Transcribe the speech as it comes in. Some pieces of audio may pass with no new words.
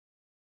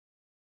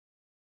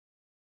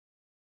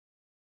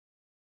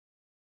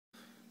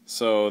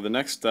So the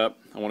next step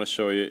I want to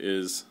show you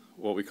is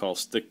what we call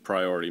stick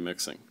priority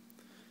mixing.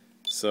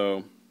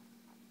 So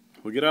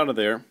we'll get out of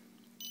there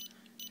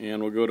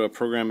and we'll go to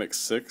program mix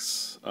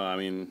 6.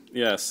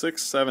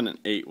 6, 7, and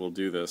 8 will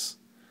do this.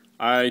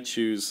 I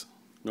choose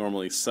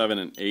normally 7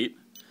 and 8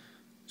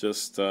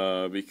 just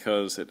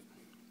because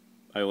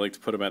I like to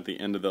put them at the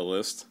end of the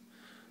list.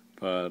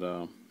 But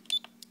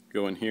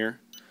go in here,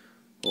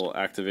 we'll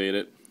activate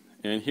it,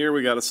 and here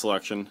we got a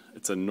selection.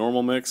 It's a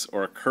normal mix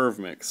or a curve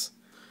mix.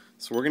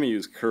 So we're going to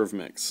use curve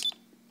mix.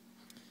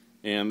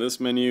 And this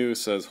menu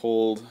says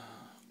hold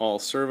all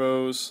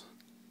servos.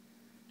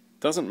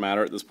 Doesn't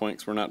matter at this point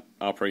because we're not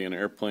operating an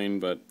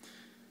airplane, but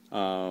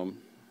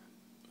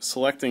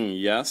selecting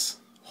yes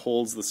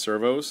holds the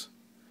servos,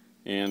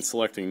 and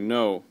selecting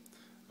no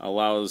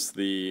allows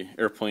the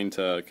airplane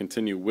to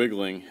continue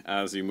wiggling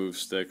as you move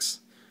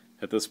sticks.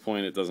 At this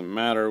point it doesn't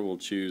matter, we'll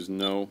choose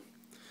no.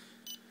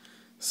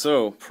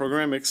 So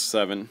program mix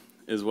 7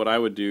 is what I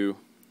would do.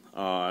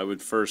 I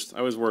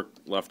always work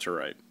left to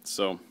right.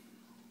 So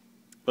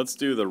let's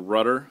do the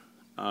rudder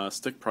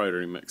stick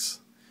priority mix.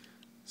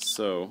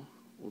 So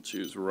we'll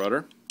choose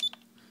rudder,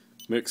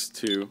 mix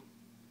to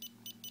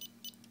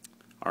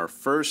our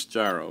first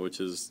gyro, which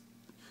is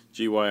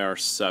GYR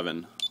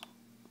 7.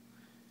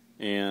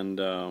 And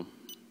we'll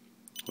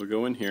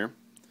go in here,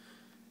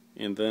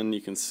 and then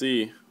you can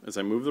see as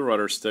I move the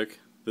rudder stick,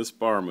 this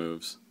bar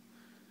moves.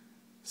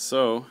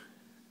 So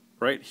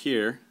right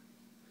here,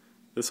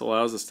 this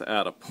allows us to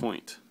add a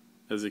point.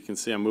 As you can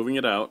see, I'm moving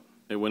it out.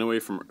 It went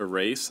away from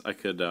erase. I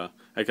could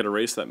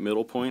erase that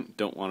middle point.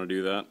 Don't want to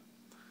do that.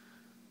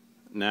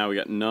 Now we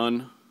got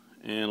none,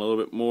 and a little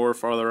bit more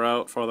farther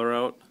out, farther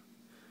out.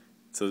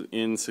 So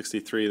in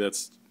 63,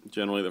 that's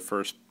generally the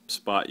first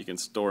spot you can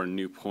store a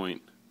new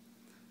point.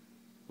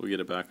 We'll get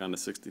it back onto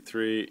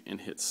 63 and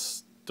hit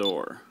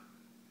store.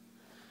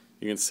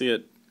 You can see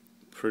it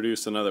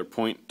produced another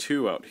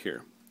 0.2 out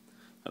here.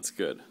 That's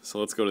good. So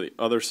let's go to the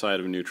other side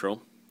of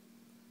neutral.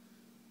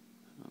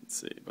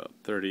 Let's see, about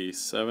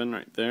 37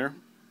 right there.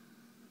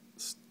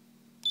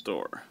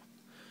 Store.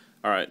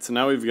 Alright, so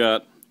now we've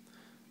got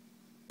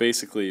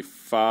basically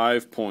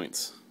 5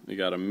 points. We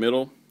got a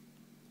middle,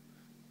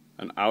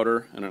 an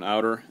outer, and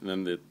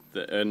then the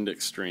end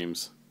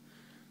extremes.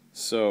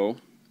 So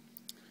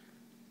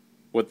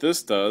what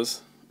this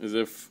does is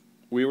if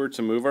we were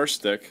to move our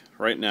stick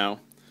right now,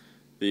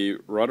 the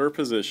rudder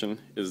position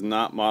is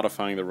not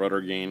modifying the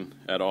rudder gain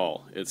at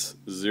all. It's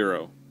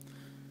 0.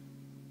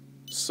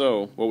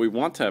 So what we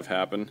want to have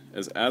happen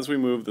is as we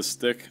move the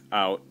stick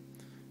out,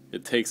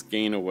 it takes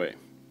gain away.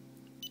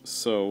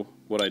 So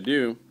what I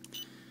do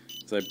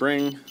is I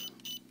bring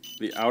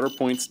the outer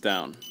points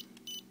down.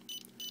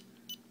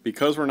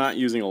 Because we're not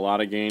using a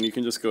lot of gain, you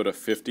can just go to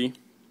 50.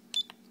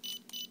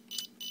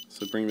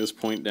 So bring this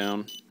point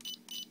down,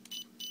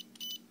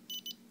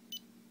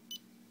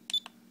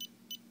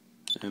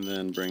 and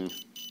then bring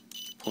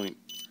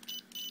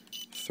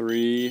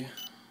 0.3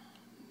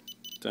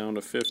 down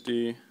to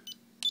 50.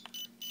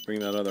 Bring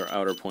that other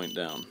outer point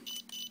down.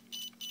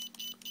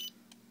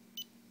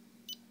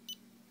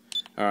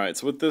 Alright,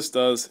 so what this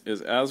does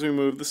is as we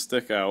move the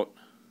stick out,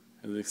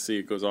 as you see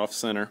it goes off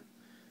center,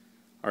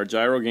 our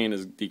gyro gain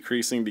is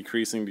decreasing,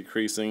 decreasing,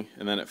 decreasing,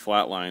 and then it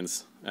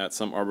flatlines at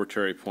some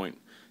arbitrary point,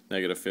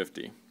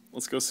 -50.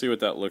 Let's go see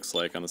what that looks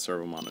like on the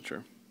servo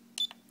monitor.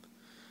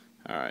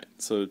 Alright,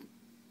 so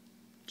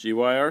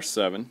GYR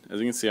 7, as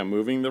you can see I'm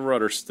moving the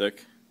rudder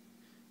stick,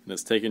 and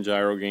it's taking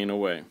gyro gain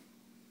away.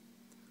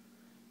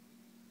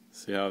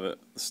 See how the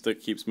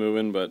stick keeps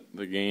moving but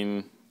the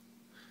gain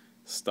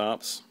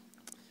stops?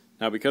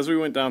 Now because we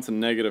went down to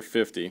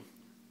 -50,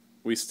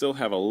 we still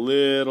have a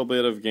little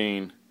bit of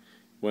gain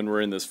when we're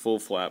in this full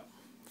flap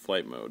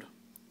flight mode.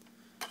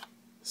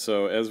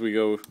 So as we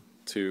go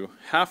to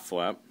half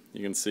flap,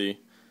 you can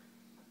see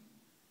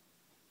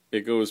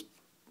it goes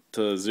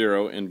to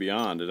 0 and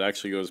beyond. It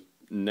actually goes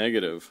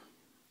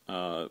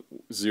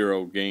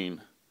 -0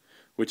 gain,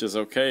 which is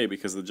okay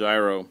because the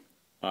gyro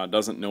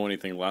doesn't know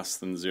anything less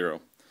than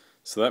 0.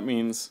 So that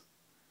means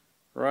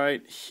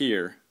right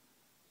here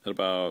at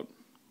about,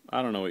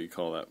 I don't know what you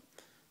call that,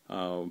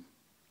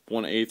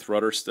 1/8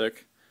 rudder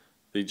stick,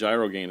 the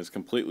gyro gain is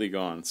completely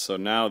gone. So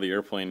now the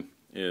airplane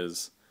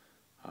is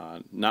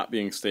not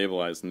being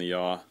stabilized in the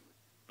yaw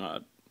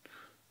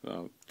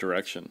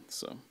direction.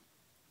 So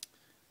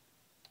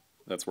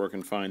that's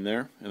working fine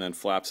there. And then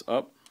flaps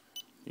up.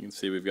 You can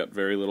see we've got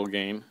very little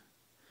gain,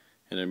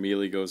 and it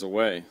immediately goes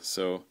away.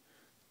 So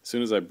as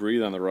soon as I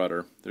breathe on the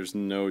rudder, there's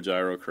no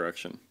gyro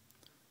correction.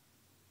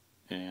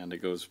 And it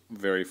goes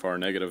very far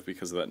negative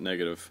because of that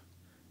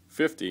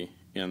 -50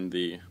 in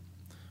the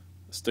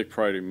stick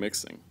priority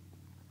mixing.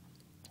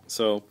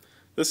 So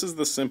this is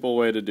the simple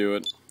way to do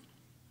it.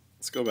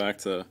 Let's go back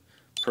to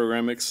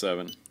program mix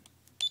 7.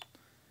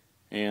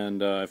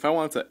 And if I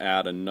wanted to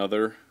add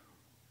another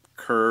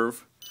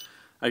curve,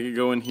 I could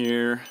go in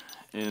here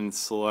and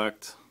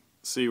select,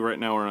 see right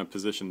now we're on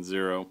position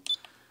 0.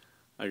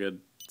 I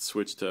could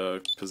switch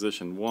to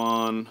position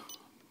 1,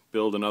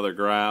 build another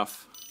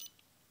graph,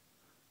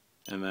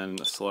 and then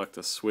select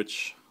a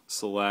switch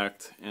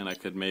select, and I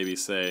could maybe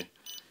say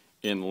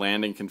in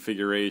landing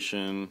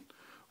configuration,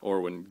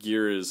 or when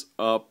gear is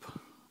up,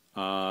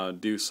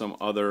 do some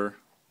other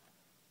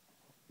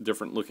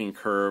different looking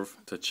curve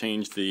to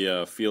change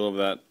the feel of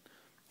that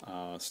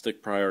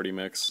stick priority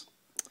mix.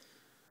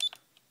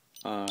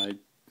 I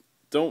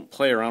don't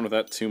play around with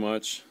that too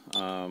much.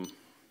 It's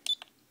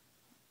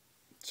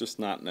just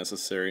not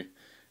necessary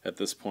at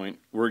this point.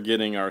 We're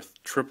getting our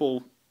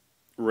triple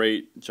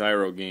rate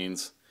gyro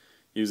gains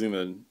using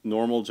the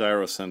normal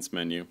gyro sense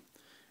menu,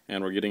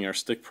 and we're getting our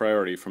stick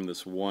priority from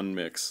this one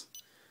mix.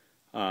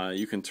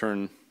 You can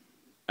turn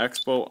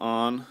Expo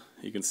on.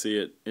 You can see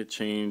it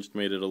changed,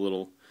 made it a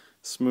little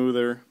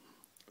smoother.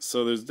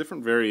 So there's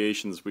different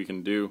variations we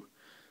can do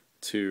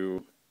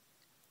to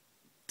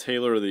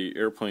tailor the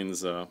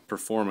airplane's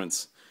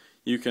performance.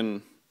 You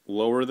can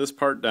lower this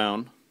part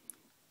down,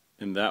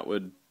 and that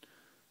would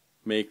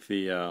make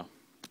the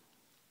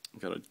I've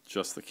got to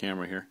adjust the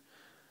camera here.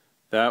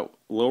 That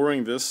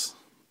lowering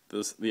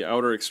the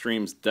outer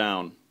extremes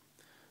down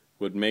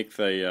would make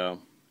the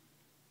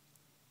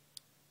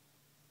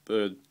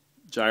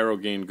gyro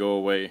gain go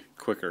away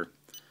quicker.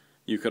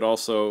 You could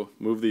also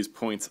move these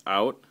points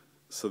out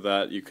so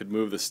that you could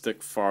move the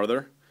stick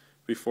farther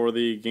before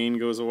the gain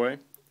goes away.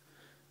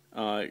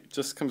 It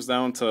just comes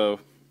down to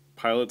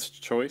pilot's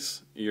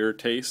choice, your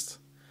taste.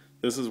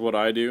 This is what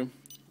I do.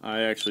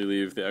 I actually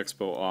leave the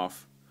Expo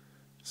off.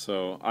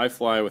 So I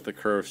fly with a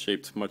curve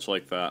shaped much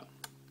like that.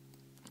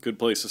 Good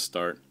place to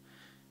start.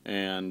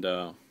 And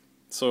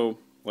so,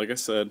 like I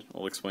said,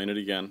 I'll explain it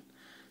again.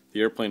 The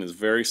airplane is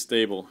very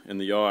stable in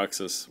the yaw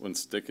axis when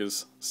stick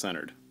is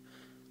centered.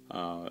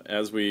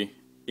 As we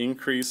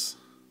increase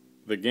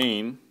the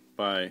gain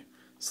by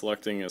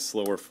selecting a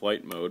slower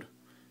flight mode,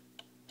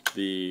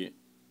 the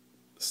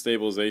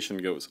stabilization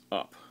goes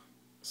up.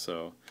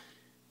 So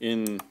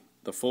in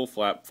the full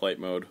flap flight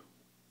mode,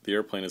 the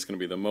airplane is going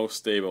to be the most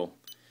stable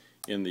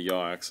in the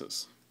yaw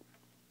axis.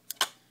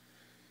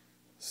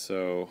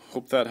 So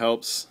hope that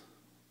helps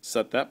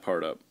set that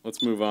part up.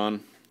 Let's move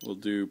on. We'll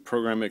do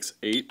program mix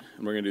 8,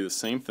 and we're going to do the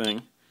same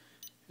thing.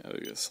 We're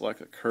going to select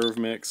a curve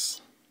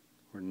mix.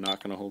 We're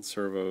not going to hold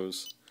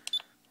servos.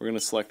 We're going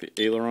to select the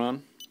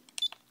aileron,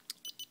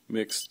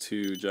 mix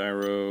to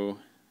gyro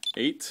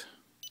 8.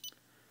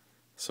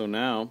 So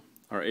now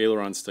our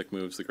aileron stick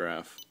moves the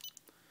graph.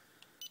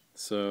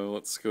 So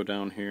let's go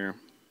down here.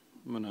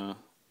 I'm going to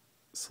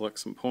select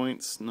some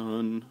points,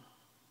 none,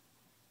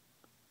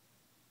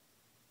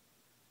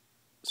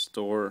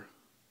 store.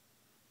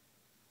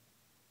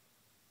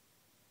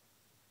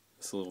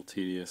 It's a little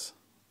tedious.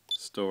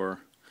 Store.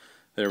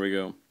 There we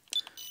go.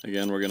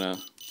 Again, we're going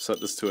to set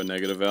this to a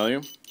negative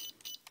value.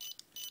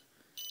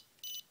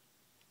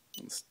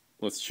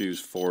 Let's choose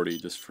 40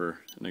 just for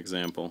an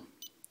example.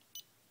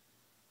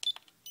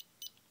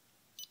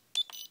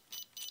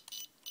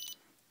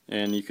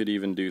 And you could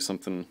even do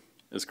something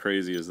as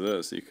crazy as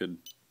this. You could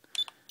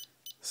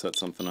set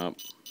something up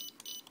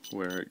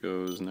where it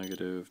goes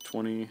negative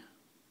 20.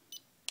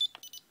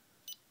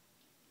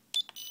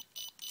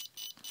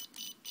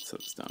 Set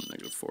this down to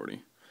negative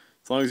 40.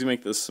 As long as you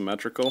make this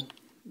symmetrical,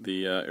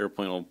 the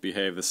airplane will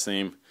behave the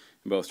same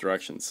in both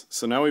directions.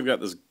 So now we've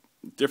got this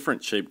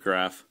different shaped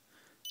graph.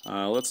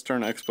 Let's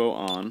turn Expo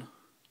on.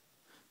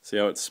 See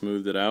how it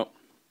smoothed it out?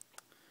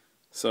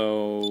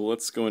 So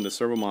let's go into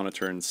servo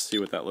monitor and see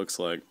what that looks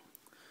like.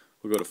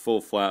 We'll go to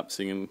full flap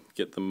so you can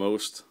get the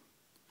most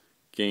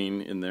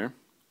gain in there.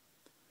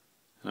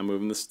 And I'm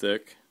moving the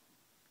stick.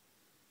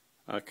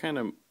 Kind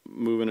of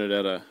moving it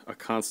at a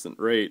constant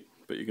rate,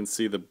 but you can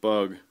see the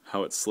bug,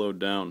 how it slowed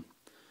down.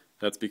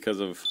 That's because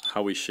of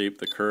how we shape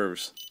the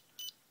curves.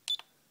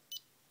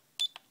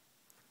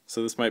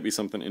 So this might be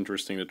something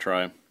interesting to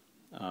try.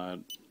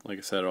 Like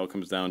I said, it all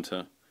comes down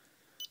to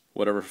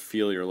whatever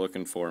feel you're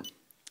looking for.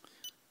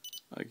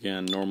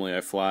 Again, normally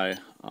I fly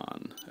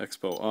on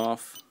Expo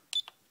off,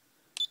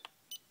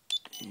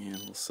 and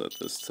we'll set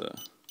this to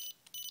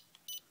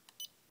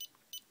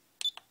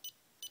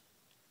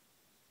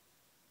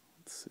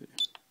let's see.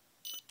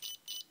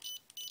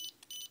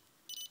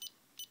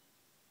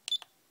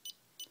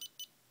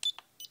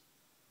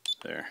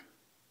 There.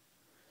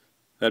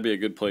 That'd be a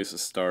good place to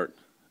start,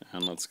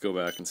 and let's go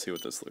back and see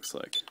what this looks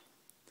like.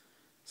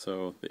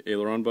 So the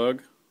aileron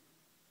bug,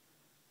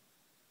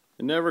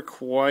 it never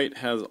quite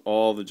has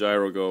all the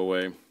gyro go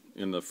away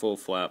in the full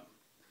flap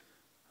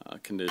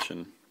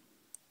condition.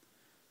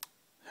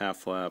 Half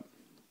flap,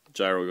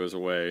 gyro goes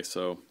away,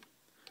 so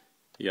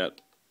you got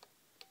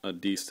a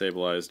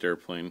destabilized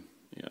airplane.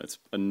 Yeah, it's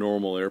a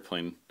normal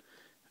airplane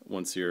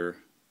once you're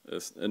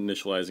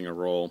initializing a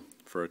roll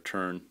for a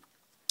turn.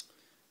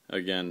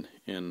 Again,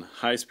 in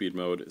high speed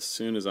mode, as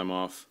soon as I'm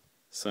off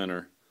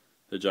center,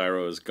 the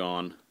gyro is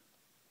gone,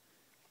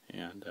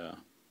 and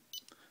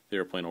the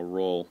airplane will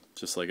roll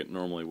just like it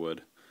normally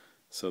would.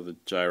 So the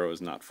gyro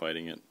is not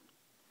fighting it.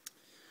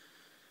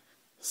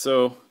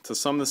 So to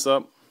sum this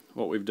up,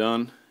 what we've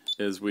done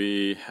is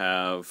we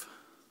have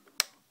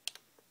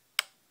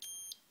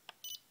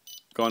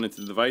gone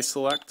into device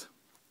select,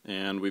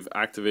 and we've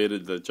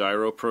activated the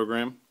gyro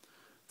program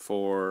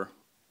for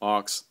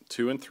aux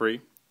 2 and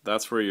 3.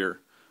 That's where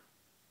your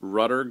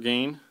rudder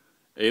gain,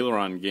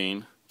 aileron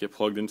gain get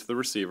plugged into the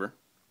receiver.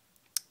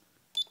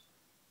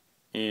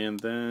 And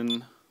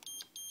then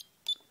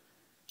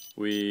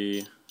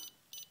we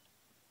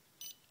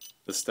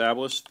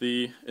established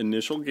the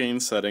initial gain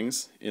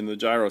settings in the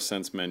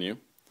GyroSense menu.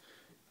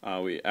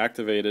 We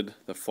activated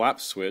the flap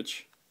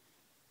switch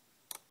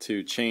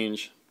to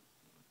change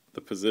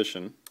the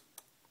position.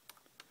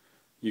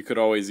 You could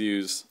always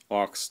use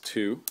aux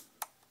 2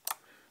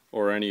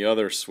 or any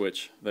other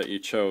switch that you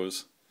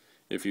chose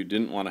if you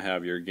didn't want to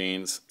have your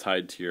gains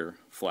tied to your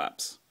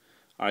flaps.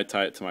 I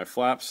tie it to my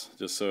flaps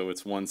just so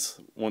it's one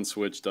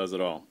switch does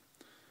it all.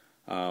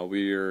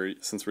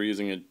 Since we're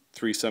using a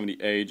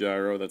 370A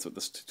gyro, that's what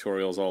this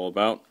tutorial is all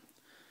about.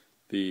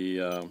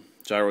 The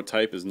gyro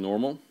type is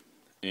normal,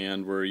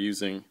 and we're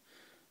using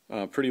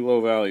pretty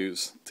low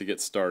values to get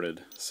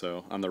started.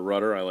 So on the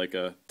rudder I like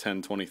a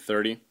 10, 20,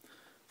 30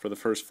 for the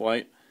first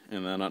flight,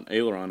 and then on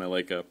aileron I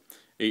like a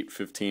 8,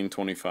 15,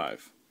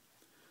 25.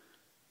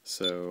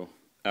 So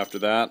after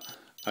that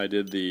I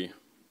did the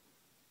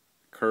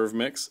curve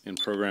mix in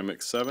Program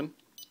Mix 7,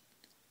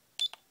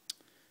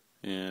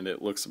 and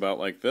it looks about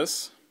like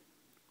this,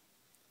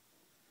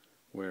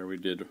 where we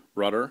did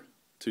rudder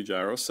to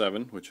gyro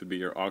 7, which would be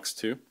your aux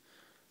 2.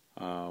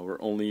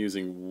 We're only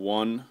using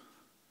one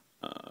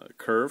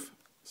curve,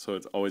 so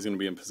it's always going to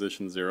be in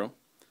position 0,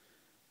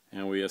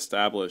 and we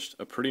established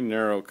a pretty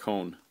narrow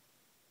cone.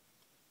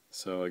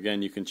 So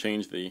again, you can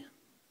change the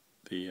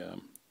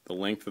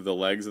length of the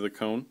legs of the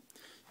cone.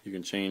 You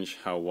can change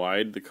how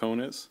wide the cone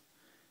is.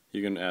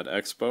 You can add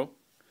expo,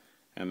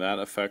 and that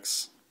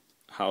affects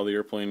how the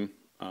airplane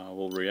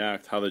will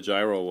react, how the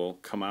gyro will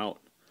come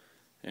out,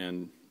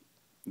 and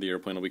the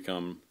airplane will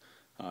become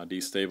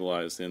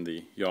destabilized in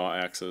the yaw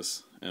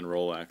axis and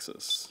roll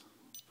axis.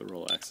 The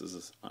roll axis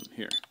is on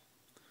here.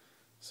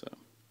 So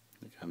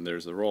again,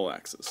 there's the roll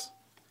axis.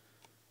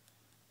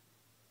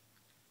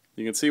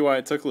 You can see why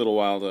it took a little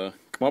while to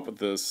come up with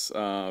this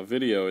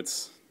video.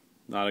 It's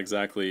not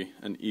exactly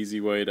an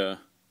easy way to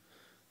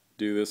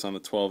do this on the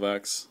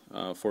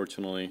 12X.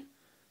 Fortunately,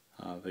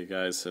 the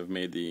guys have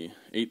made the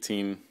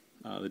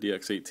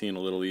DX18 a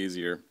little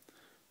easier.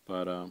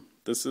 But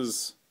this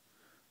is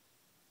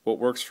what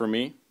works for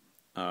me.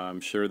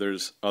 I'm sure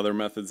there's other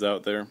methods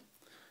out there.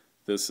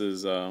 This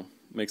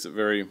makes it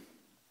very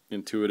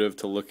intuitive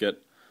to look at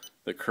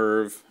the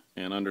curve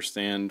and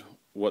understand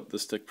what the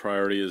stick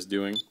priority is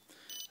doing.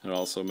 It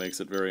also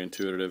makes it very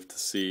intuitive to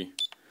see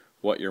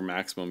what your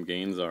maximum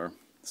gains are.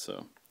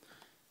 So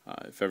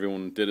if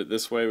everyone did it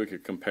this way, we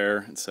could compare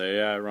and say,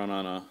 yeah, I run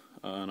on a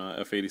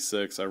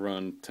F86, I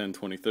run 10,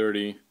 20,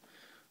 30,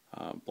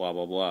 blah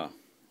blah blah,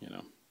 you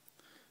know.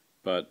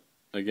 But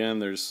again,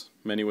 there's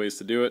many ways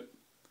to do it.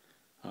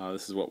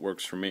 This is what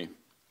works for me.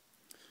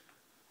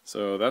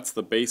 So that's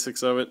the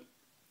basics of it.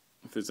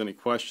 If there's any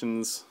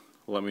questions,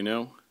 let me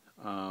know.